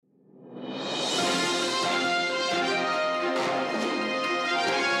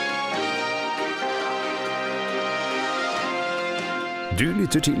Du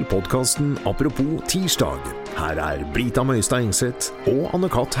lytter til podcasten Apropos tirsdag. Her Brita Møystad Engseth og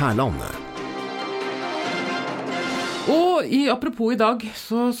Anne-Kat. Hærland. Og i apropos i dag,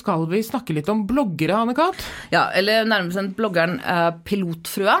 så skal vi snakke litt om bloggere, Anne-Kat. Ja, eller nærmest en bloggeren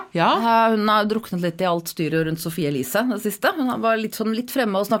Pilotfrua. Ja. Hun har druknet litt i alt styret rundt Sofie Elise det siste. Hun var litt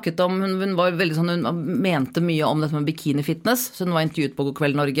fremme og snakket om, hun var veldig sånn, hun mente mye om dette med bikini-fitness, så hun var intervjuet på God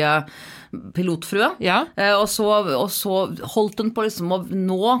Kveld Norge, Pilotfrua. Ja. Og så holdt hun på liksom, og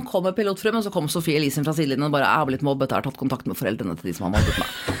nå kommer Pilotfrua, men så kom Sofie Elise fra sidelinjen og bare, jeg har blitt mobbet, jeg har tatt kontakt med foreldrene til de som har mobbet meg.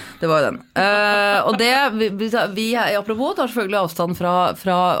 Det var jo den. Og det, vi i Apropos tar selvfølgelig avstand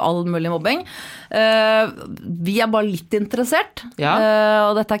fra all mulig mobbing. Vi bare litt interessert. Ja.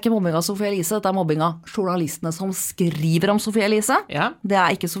 Og dette ikke mobbing av Sofie Elise, dette mobbing av journalistene som skriver om Sofie Elise. Ja. Det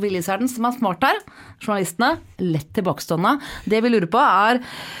ikke Sofie Elise den som smart her. Journalistene, lett tilbakestående. Det vi lurer på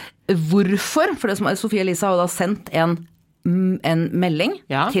hvorfor, for det som Sofie Elise har jo da sendt en melding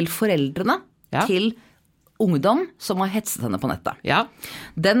til foreldrene, til ungdom som har hetset henne på nettet. Ja.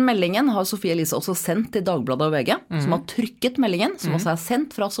 Den meldingen har Sofie Elise også sendt til Dagbladet og VG, som har trykket meldingen, som også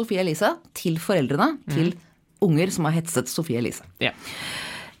sendt fra Sofie Elise til foreldrene, til unger som har hetset Sofie Elise. Ja.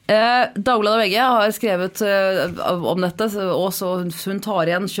 Dagbladet og VG har skrevet om dette, og så hun tar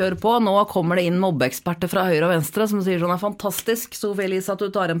igjen, kjør på. Nå kommer det inn mobbeeksperter fra høyre og venstre som sier sånn, fantastisk, Sofie Elise, at du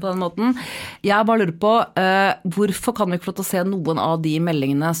tar igjen på den måten. Jeg bare lurer på, hvorfor kan vi ikke få til å se noen av de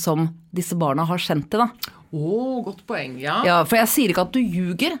meldingene som disse barna har sendt til da? Godt poeng, ja. Ja, for jeg sier ikke at du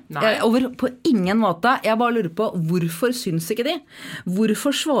ljuger. På ingen måte. Jeg bare lurer på, hvorfor syns ikke de?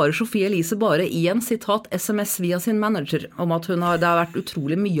 Hvorfor svarer Sofie Elise bare i en sitat SMS via sin manager om at det har vært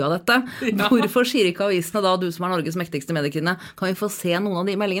utrolig mye av dette? Ja. Hvorfor sier ikke avisene da, du som Norges mektigste mediekvinne, kan vi få se noen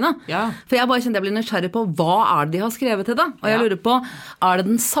av de meldingene? Ja. For jeg bare kjente jeg blir nysgjerrig på, hva det de har skrevet til da? Og jeg lurer på, det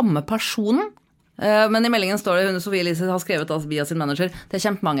den samme personen? Men i meldingen står det, Sofie Elise har skrevet via sin manager, det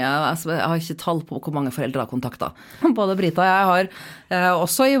kjempemange, jeg har ikke tall på hvor mange foreldre har kontaktet. Både Brita og jeg har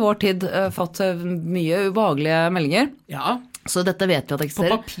også i vår tid fått mye ubehagelige meldinger. Ja. Så dette vet vi at det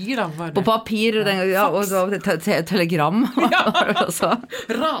eksisterer. På papir da, var det? På papir, ja, og telegram. Ja,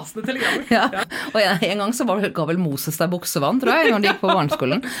 rasende telegrammer. Ja. Og en gang så ga vel Moses deg buksevann, tror jeg, når de gikk på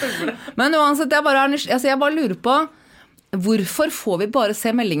barneskolen. Men uansett, jeg bare lurer på, hvorfor får vi bare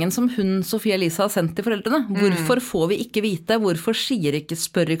se meldingen som Sofie Elise har sendt til foreldrene? Hvorfor får vi ikke vite? Hvorfor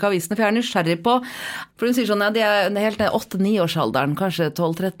spør ikke avisene? For jeg nysgjerrig på, for hun sier sånn, det helt 8-9 årsalderen, kanskje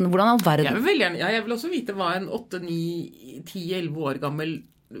 12-13, hvordan verden? Jeg vil også vite hva en 8-9-10-11 år gammel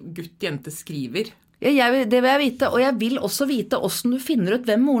gutt-jente skriver. Ja, det vil jeg vite, og jeg vil også vite hvordan du finner ut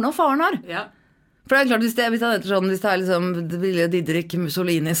hvem moren og faren har. Ja. For det klart, hvis det liksom Didrik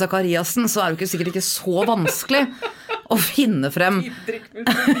Mussolini Zakariasen, så det jo sikkert ikke så vanskelig å finne frem.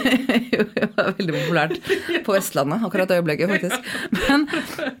 Jo, det var veldig populært på Vestlandet, akkurat øyeblikket faktisk.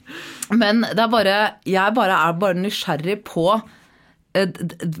 Men jeg er bare nysgjerrig på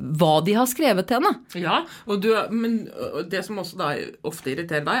hva de har skrevet til henne. Ja, men det som også da ofte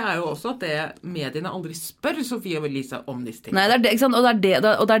irriterer deg, jo også at mediene aldri spør Sofie Elise om disse tingene. Nei, ikke sant? Og det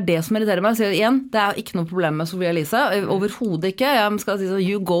det som irriterer meg. Så igjen, det ikke noe problem med Sofie Elise, overhodet ikke. Jeg skal si sånn,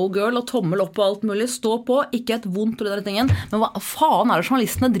 you go girl, og tommel opp og alt mulig, stå på, ikke et vondt og den tingen. Men hva faen det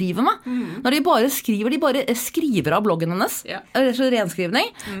journalistene driver med? Når de bare skriver av bloggen hennes,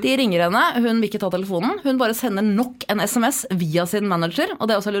 renskrivning, de ringer henne, hun vil ikke ta telefonen, hun bare sender nok en SMS via sin manager, og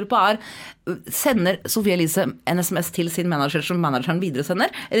det også jeg lurer på sender Sofie Elise en SMS til sin manager som manageren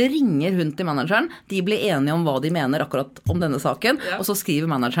videresender, eller ringer hun til manageren, de blir enige om hva de mener akkurat om denne saken, og så skriver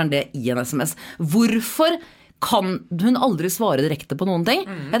manageren det i en SMS. Hvorfor kan hun aldri svare direkte på noen ting?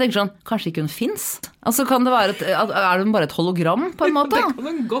 Jeg tenker sånn, kanskje ikke hun finnes? Altså kan det være hun bare et hologram på en måte? Det kan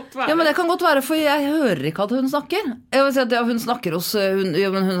hun godt være. Ja, men det kan godt være, for jeg hører ikke at hun snakker. Jeg vil si at hun snakker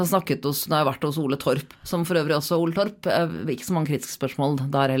hun har snakket hos, når jeg har vært hos Ole Torp, som for øvrig også Ole Torp, ikke så mange kritiske spørsmål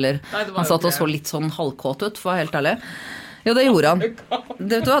der heller. Nei, han satt og så litt sånn halvkåt ut, for helt ærlig. Jo, det gjorde han.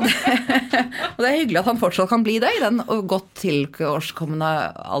 Vet du hva? Og det hyggelig at han fortsatt kan bli det i den godt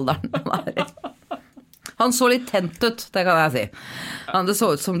tilårskommende alderen. Han så litt tent ut, det kan jeg si. Det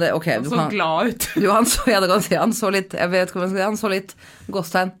så ut som det, ok. Han så glad ut. Han så litt, jeg vet ikke hva jeg skal si, han så litt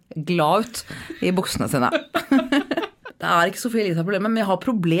gåstegn glad ut i buksene sine. Det ikke Sofie Elise problemet, men jeg har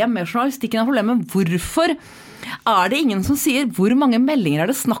problem med journalistikken av problemet. Hvorfor det ingen som sier hvor mange meldinger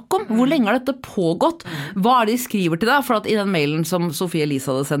det snakk om? Hvor lenge har dette pågått? Hva de skriver til deg? For at i den mailen som Sofie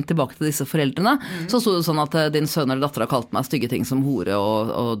Elise hadde sendt tilbake til disse foreldrene, så stod det sånn at din sønn eller datter har kalt meg stygge ting som hore,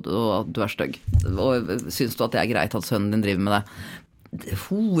 og du stygg. Og synes du at det greit at sønnen din driver med det?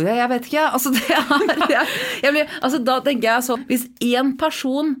 Hore, jeg vet ikke. Altså, da tenker jeg så, hvis en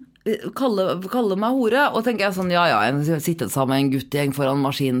person kalle meg hore, og tenker jeg sånn, jeg har sittet sammen med en guttegjeng foran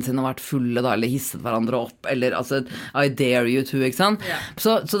maskinen sin og vært fulle da, eller hisset hverandre opp, eller altså, I dare you to, ikke sant? Yeah.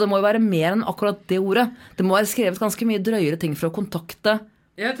 Så det må jo være mer enn akkurat det ordet. Det må være skrevet ganske mye drøyere ting for å kontakte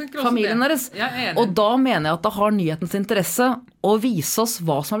familien deres. Og da mener jeg at det har nyhetens interesse å vise oss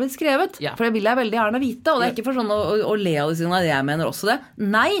hva som har blitt skrevet. For det vil jeg veldig gjerne vite, og det er ikke for sånn å le av det, siden jeg mener også det.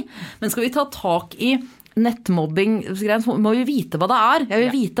 Nei, men skal vi ta tak i nettmobbing-greien, må vi vite hva det er. Jeg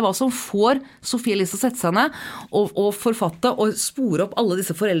vil vite hva som får Sofie Elise sette seg ned og forfatte og spore opp alle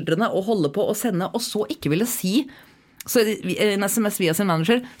disse foreldrene og holde på og sende, og så ikke ville si. Så i en SMS via sin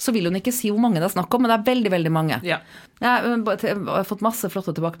manager så vil hun ikke si hvor mange det er snakk om, men det er veldig, veldig mange. Jeg har fått masse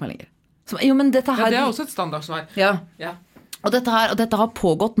flotte tilbakemeldinger. Men dette her, det er også et standardsvar. Og dette har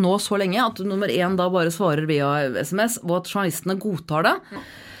pågått nå så lenge at nummer 1 da bare svarer via SMS, og at journalistene godtar det.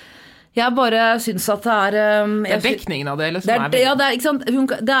 Jeg bare synes at det er det er dekningen av det, eller som det er, ikke sant? Hun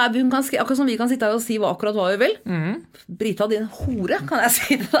kan skrive, akkurat som vi kan sitte her og si akkurat hva vi vil. Brita, din hore, kan jeg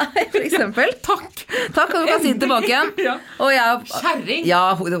si til deg, for eksempel. Takk, og du kan si det tilbake igjen. Og jeg, kjæring. Ja,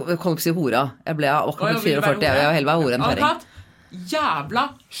 jeg kan ikke si hora. Jeg ble akkurat 44, jeg vil heller være hore enn kjæring. Jævla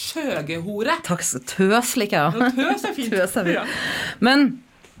skjøgehore. Takk, tøs liker jeg. Tøs er fint. Tøs er fint.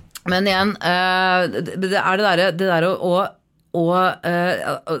 Men igjen, det er det der å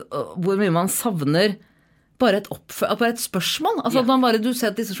hvor mye man savner bare et spørsmål. Altså at man bare, du ser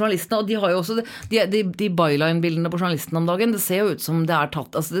at disse journalistene, og de har jo også de byline-bildene på journalistene om dagen, det ser jo ut som det er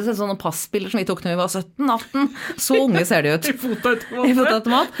tatt, altså det ser sånne passbilder som vi tok når vi var 17-18, så unge ser de ut. I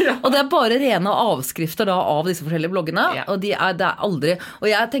fotoautomat. Og det er bare rene avskrifter da av disse forskjellige bloggene, og det er aldri, og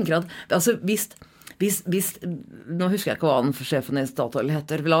jeg tenker at, altså hvis, nå husker jeg ikke hva den sjefen i Statoil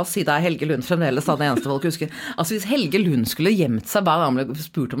heter, la oss si det er Helge Lund fremdeles, da, det eneste folk husker. Altså hvis Helge Lund skulle gjemt seg hver gang ble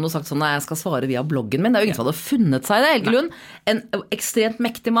spurt om noe, sagt sånn, nei, jeg skal svare via bloggen min, det er jo ingen som hadde funnet seg det. Helge Lund, en ekstremt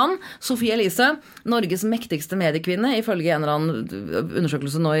mektig mann, Sofie Elise, Norges mektigste mediekvinne, ifølge en eller annen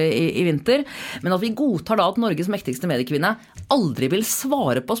undersøkelse nå i vinter, men at vi godtar da at Norges mektigste mediekvinne aldri vil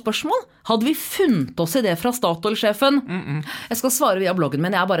svare på spørsmål. Hadde vi funnet oss i det fra Statoil-sjefen? Jeg skal svare via bloggen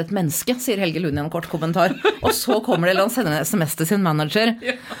min, jeg er bare et menneske, sier Helge Lund i en kort kommentar. Og så kommer det, eller han sender en SMS til sin manager.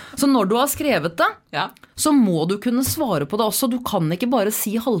 Så når du har skrevet det, så må du kunne svare på det også. Du kan ikke bare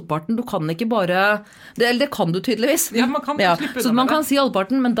si halvparten, du kan ikke bare, det kan du tydeligvis. Man kan slippe så man kan si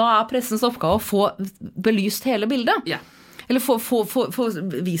halvparten, men da er pressens oppgave å få belyst hele bildet. Eller få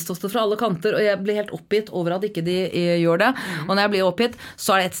vist oss det fra alle kanter, og jeg blir helt oppgitt over at ikke de gjør det. Og når jeg blir oppgitt,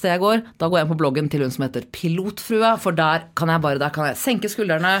 så er det et sted jeg går, da går jeg på bloggen til hun som heter Pilotfrue, for der kan jeg senke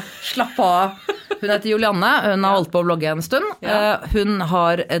skuldrene, slappe av. Hun heter Julianne, hun har holdt på å blogge en stund. Hun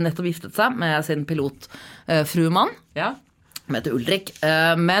har nettopp giftet seg med sin pilotfruemann. Som heter Ulrik,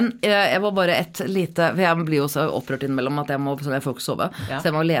 men jeg var bare et lite, for jeg blir jo så opprørt innimellom at jeg får ikke sove, så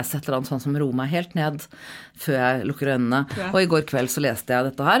jeg må lese et eller annet sånn som roer meg helt ned før jeg lukker øynene, og i går kveld så leste jeg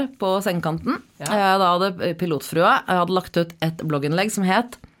dette her på sengekanten. Da hadde pilotfrua hadde lagt ut et blogginnlegg som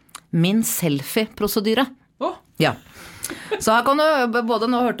het Min selfie-prosedyre. Så her kan du, både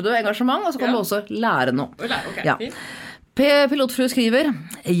nå hørte du engasjement, og så kan du også lære noe. Pilotfrue skriver: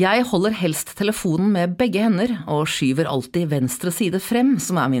 Jeg holder helst telefonen med begge hender og skyver alltid venstre side frem,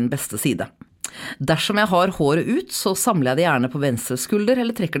 som er min beste side. Dersom jeg har håret ut, så samler jeg det gjerne på venstre skulder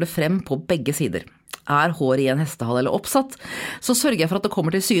eller trekker det frem på begge sider. Er håret i en hestehale eller oppsatt, så sørger jeg for at det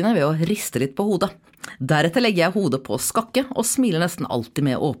kommer til syne ved å riste litt på hodet. Deretter legger jeg hodet på skakke og smiler nesten alltid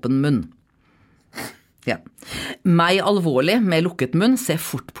med åpen munn. Meg alvorlig med lukket munn ser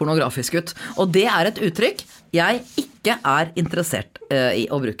fort pornografisk ut, og det er et uttrykk jeg ikke er interessert i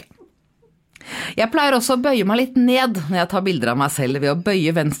å bruke. Jeg pleier også å bøye meg litt ned når jeg tar bilder av meg selv ved å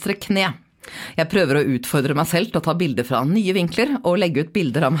bøye venstre kne. Jeg prøver å utfordre meg selv til å ta bilder fra nye vinkler og legge ut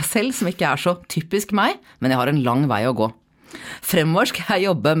bilder av meg selv som ikke er så typisk meg, men jeg har en lang vei å gå. Fremover skal jeg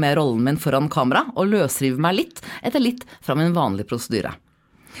jobbe med rollen min foran kamera og løsrive meg litt etter litt fra min vanlige prosedyre.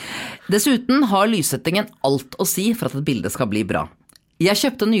 Dessuten har lyssettingen alt å si for at et bilde skal bli bra. Jeg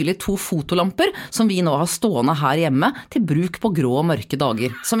kjøpte nylig 2 fotolamper som vi nå har stående her hjemme til bruk på grå og mørke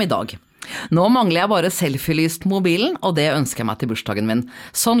dager, som i dag. Nå mangler jeg bare selfie-lys på mobilen, og det ønsker jeg meg til bursdagen min.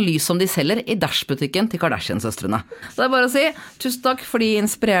 Sånn lys som de selger i Dash-butikken til Kardashian-søstrene. Så det er bare å si tusen takk for de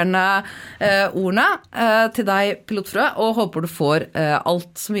inspirerende ordene til deg, pilotfrue, og håper du får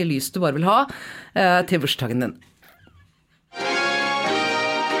alt så mye lys du bare vil ha til bursdagen din.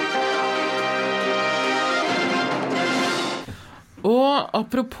 Og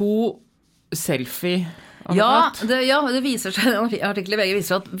apropos selfie Det viser seg, artikkelen i VG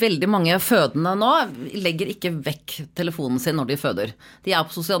viser at veldig mange fødende nå legger ikke vekk telefonen sin når de føder. De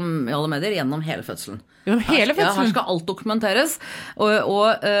på sosiale medier gjennom hele fødselen. Hele fødselen? Her skal alt dokumenteres.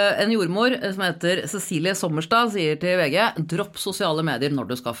 Og en jordmor som heter Cecilie Sommerstad sier til VG, dropp sosiale medier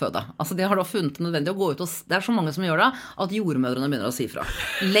når du skal føde. Altså de har da funnet det nødvendig å gå ut, og det så mange som gjør det, at jordmødrene begynner å si fra.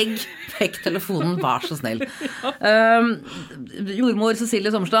 Legg vekk telefonen, vær så snill. Jordmor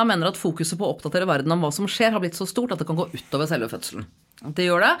Cecilie Sommerstad mener at fokuset på å oppdatere verden om hva som skjer har blitt så stort at det kan gå utover selve fødselen. Det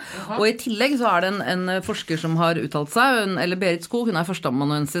gjør det, og i tillegg så det en forsker som har uttalt seg, eller Berit Skog, hun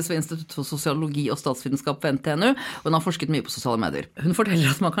førsteamanuensis ved Institutt for sosiologi og statsvitenskap ved NTNU, og hun har forsket mye på sosiale medier. Hun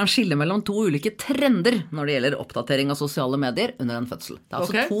forteller at man kan skille mellom to ulike trender når det gjelder oppdatering av sosiale medier under en fødsel. Det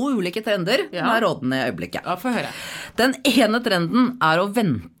altså to ulike trender som rådende i øyeblikket. Ja, få høre. Den ene trenden å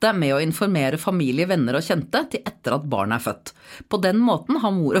vente med å informere familie, venner og kjente til etter at barnet født. På den måten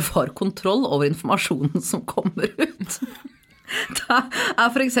har mor og far kontroll over informasjonen som kommer ut. Det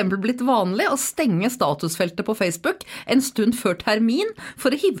for eksempel blitt vanlig å stenge statusfeltet på Facebook en stund før termin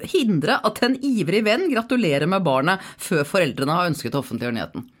for å hindre at en ivrig venn gratulerer med barnet før foreldrene har ønsket å offentliggjøre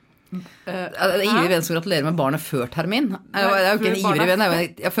nyheten. Ivrig venn som gratulerer med barnet før termin. Det jo ikke en ivrig venn,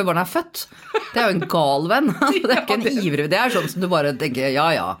 før barnet født. Det jo en gal venn. Det ikke en ivrig venn. Det sånn som du bare tenker,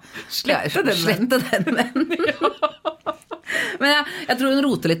 slette den vennen. Men jeg tror hun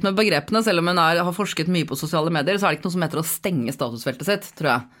roter litt med begrepene, selv om hun har forsket mye på sosiale medier, så det ikke noe som heter å stenge statusfeltet sitt, tror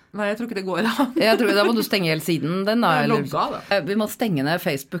jeg. Nei, jeg tror ikke det går da. Jeg tror da må du stenge hele siden den da. Vi må stenge ned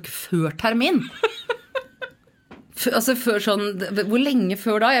Facebook før termin. Altså før sånn, hvor lenge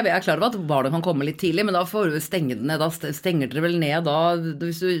før da? Jeg klar over at barnet kan komme litt tidlig, men da får du stenge det ned, da stenger dere vel ned da,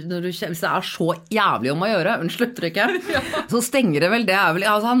 hvis det så jævlig om å gjøre, unnslutt dere ikke, så stenger det vel,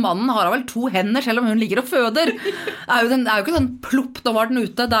 altså han mannen har vel 2 hender selv om hun ligger og føder. Det jo ikke sånn plopp, nå var den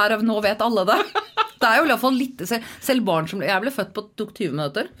ute, nå vet alle det. Det jo i hvert fall litt, selv barn som, jeg ble født på 20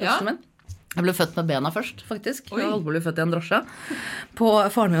 minutter, Jeg ble født med bena først, faktisk. Jeg holdt på å bli født i en drosje.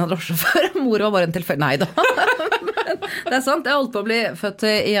 Faren min hadde drosje før. Mor var bare en tilfelle. Nei da. Det sant. Jeg holdt på å bli født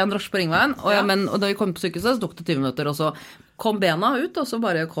i en drosje på Ringveien. Og da vi kom på sykehuset, så tok det 20 minutter. Og så kom bena ut, og så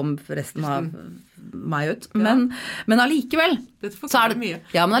bare kom resten av meg ut. Men allikevel så det mye.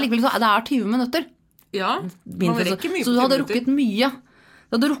 Ja, men allikevel så det 20 minutter. Ja, man rekker mye. Så du hadde rukket mye.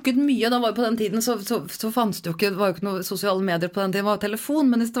 Da hadde rukket mye, da var på den tiden så fanns det jo ikke noe sosiale medier på den tiden, det var telefon,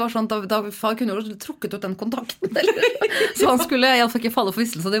 men hvis det var sånn, da far kunne jo trukket ut den kontakten, eller? Så han skulle i hvert fall ikke falle for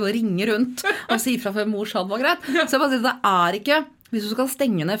fristelse, så det var å ringe rundt og si fra før mor sa det var greit. Så jeg bare sier, det ikke, hvis du skal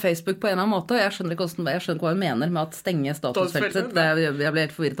stenge ned Facebook på en eller annen måte, og jeg skjønner ikke hva hun mener med at stenge statusfeltet, jeg ble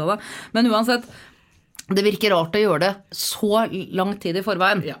helt forvirret av det, men uansett, det virker rart å gjøre det så lang tid i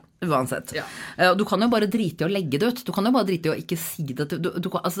forveien. Uansett. Du kan jo bare drite i å legge det ut. Du kan jo bare drite i å ikke si det.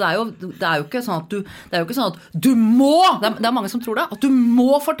 Altså det jo ikke sånn at du må, det mange som tror det, at du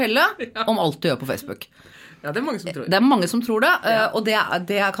må fortelle om alt du gjør på Facebook. Ja, det mange som tror det. Det mange som tror det, og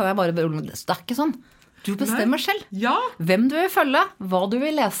det kan jeg bare berole med. Det ikke sånn. Du bestemmer selv. Hvem du vil følge, hva du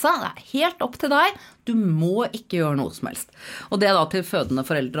vil lese, det helt opp til deg. Du må ikke gjøre noe som helst. Og det da til fødende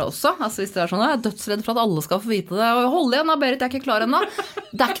foreldre også. Altså hvis det sånn, jeg dødsredd for at alle skal få vite det. Og hold igjen da, Berit, jeg ikke klar ennå.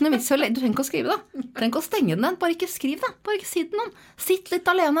 Det ikke noe vits, du trenger ikke å skrive det. Du trenger ikke å stenge den, bare ikke skriv det. Bare ikke si det noen. Sitt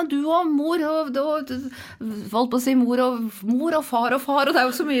litt alene, du og mor, valgt på å si mor og far, og det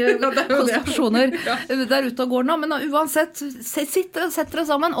jo så mye konstellasjoner der ute og går nå. Men uansett, sett dere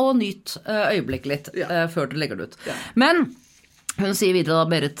sammen og nyt øyeblikket litt før dere legger det ut. Men hun sier videre da,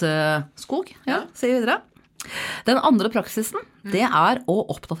 Berit Skog, sier videre. Den andre praksisen, det å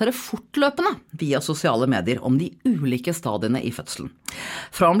oppdatere fortløpende via sosiale medier om de ulike stadiene i fødselen.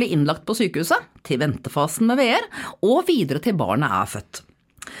 Fra å bli innlagt på sykehuset, til ventefasen med VR, og videre til barnet født.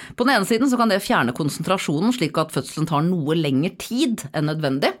 På den ene siden så kan det fjerne konsentrasjonen slik at fødselen tar noe lengre tid enn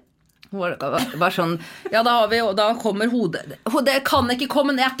nødvendig. Bare sånn, da kommer hodet. Det kan ikke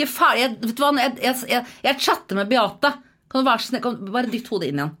komme, jeg ikke ferdig. Vet du hva, jeg chatter med Beate. Kan du være snill, bare dytt hodet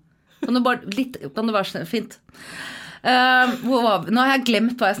inn igjen. Kan du være snill, fint. Nå har jeg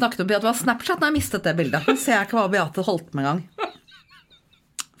glemt hva jeg snakket om, Beate. Det var Snapchat når jeg mistet det bildet. Nå ser jeg ikke hva Beate holdt med en gang.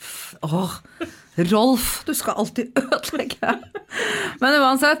 Rolf, du skal alltid ødelegge. Men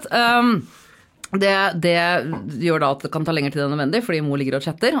uansett, det gjør da at det kan ta lengre tid enn nødvendig, fordi mor ligger og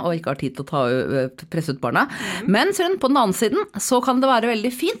chatter, og ikke har tid til å presse ut barnet. Men på den andre siden, så kan det være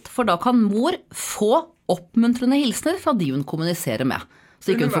veldig fint, for da kan mor få oppmuntrende hilsener fra de hun kommuniserer med.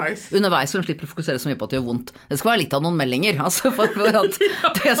 Så underveis hun slipper å fokusere så mye på at det gjør vondt. Det skal være litt av noen meldinger. Altså for at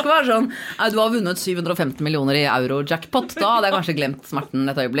det skal være sånn, du har vunnet 750 millioner i euro-jackpot, da hadde jeg kanskje glemt smerten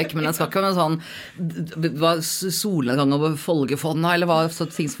et øyeblikk, men den skal ikke med sånn solnedgang over Folgefonda, eller hva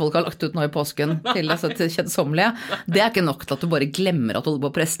ting folk har lagt ut nå i påsken til kjedsommelige. Det er ikke nok til at du bare glemmer at du holder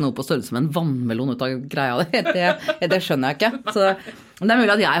på å presse noe på størrelse med en vannmelon ut av greia. Det skjønner jeg ikke. Så det er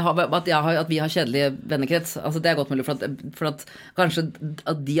mulig at vi har kjedelige vennekrets. Altså det er godt mulig for at kanskje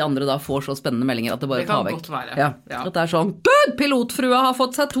at de andre da får så spennende meldinger at det bare tar vekk. Det kan godt være. Ja. At det er sånn, Gud, pilotfrua har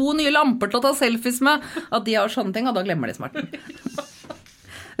fått seg 2 nye lamper til å ta selfies med. At de har sånne ting, og da glemmer de smerten.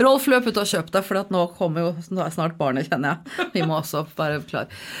 Rolf løp ut og kjøpte det, for nå kommer jo snart barnet, kjenner jeg. Vi må også være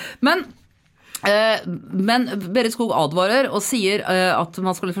klar. Men Berit Skog advarer og sier at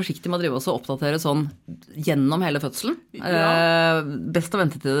man skal være forsiktig med å drive og oppdatere sånn gjennom hele fødselen. Best å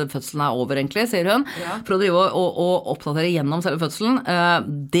vente til fødselen er over, egentlig, sier hun. For å drive og oppdatere gjennom selve fødselen.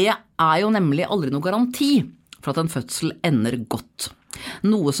 Det er jo nemlig aldri noe garanti for at en fødsel ender godt.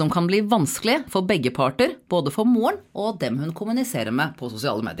 Noe som kan bli vanskelig for begge parter, både for moren og dem hun kommuniserer med på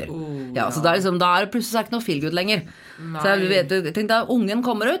sosiale medier. Så det er da er det plutselig ikke noe feelgood lenger. Nei. Så jeg tenkte da ungen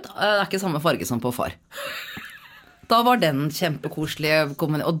kommer ut, det er ikke samme farge som på far. Da var den kjempekoselig,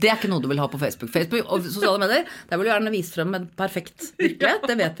 og det er ikke noe du vil ha på Facebook. Facebook og sosiale medier, der vil du gjerne vise frem en perfekt virkelighet,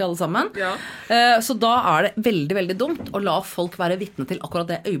 det vet vi alle sammen. Så da er det veldig, veldig dumt å la folk være vitne til akkurat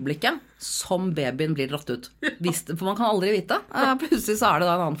det øyeblikket som babyen blir dratt ut. For man kan aldri vite. Plutselig så er det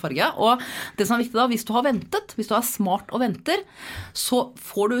da en annen farge. Og det som er viktig da, hvis du har ventet, hvis du er smart og venter, så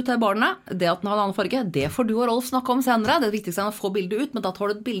får du ut til barnet, det at den har en annen farge, det får du og Rolf snakke om senere. Det viktigste er å få bildet ut, men da tar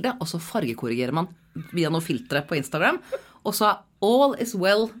du et bilde, og så fargekorrigerer man via noen filtre på Instagram. Og så er all is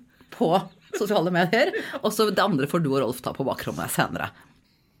well på sosiale medier, og så det andre får du og Rolf ta på bakrommet senere.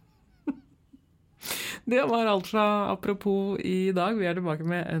 Det var alt fra Apropos i dag. Vi er tilbake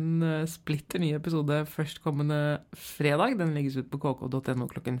med en splitter ny episode førstkommende fredag. Den legges ut på kk.no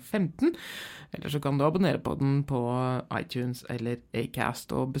klokken 15. Eller så kan du abonnere på den på iTunes eller Acast.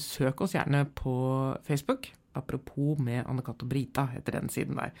 Og besøk oss gjerne på Facebook. Apropos med Anne-Kat. Og Brita heter den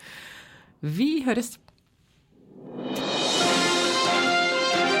siden der. Vi høres!